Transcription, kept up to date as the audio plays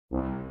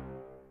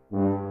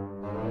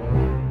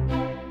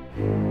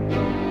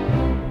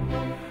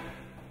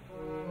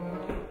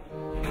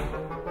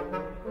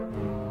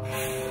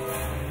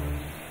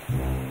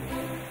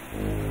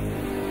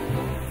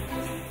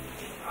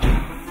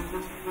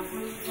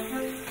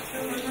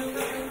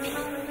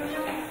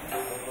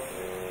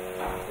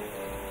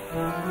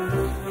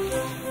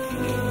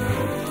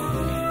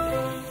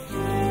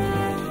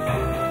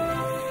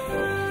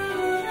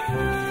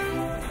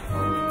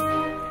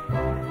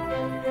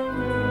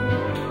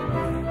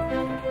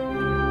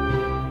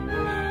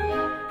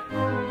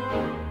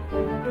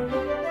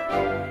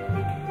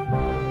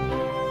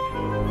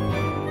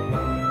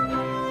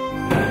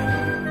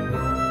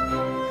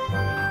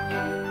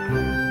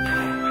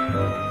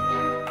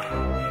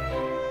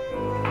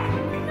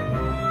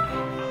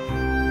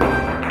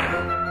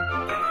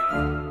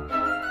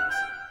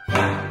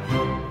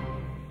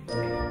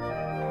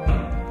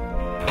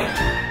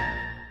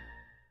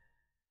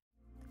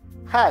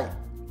Hi,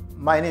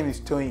 my name is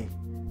Tony,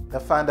 the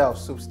founder of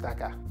Soap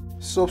Stacker.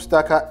 Soap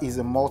Stacker is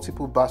a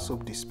multiple bar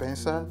soap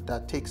dispenser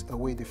that takes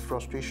away the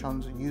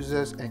frustrations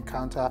users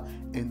encounter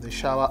in the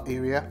shower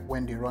area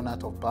when they run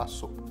out of bar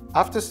soap.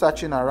 After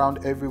searching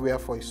around everywhere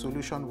for a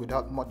solution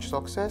without much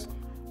success,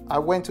 I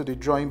went to the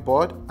drawing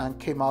board and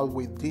came out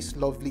with this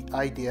lovely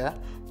idea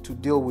to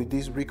deal with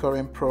this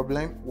recurring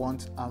problem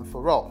once and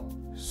for all.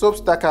 Soap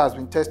Stacker has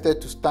been tested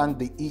to stand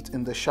the heat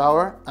in the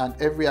shower, and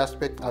every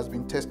aspect has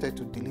been tested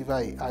to deliver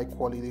a high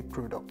quality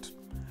product.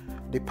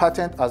 The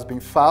patent has been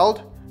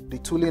filed, the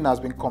tooling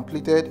has been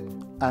completed,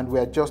 and we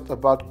are just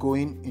about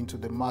going into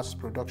the mass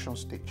production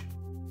stage.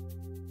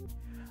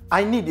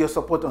 I need your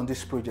support on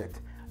this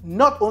project.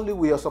 Not only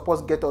will your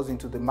support get us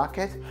into the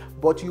market,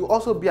 but you'll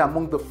also be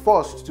among the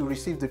first to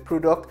receive the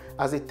product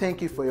as a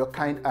thank you for your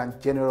kind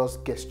and generous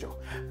gesture.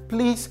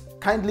 Please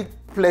kindly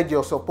pledge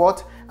your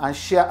support and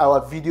share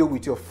our video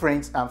with your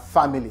friends and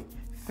family.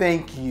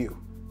 Thank you.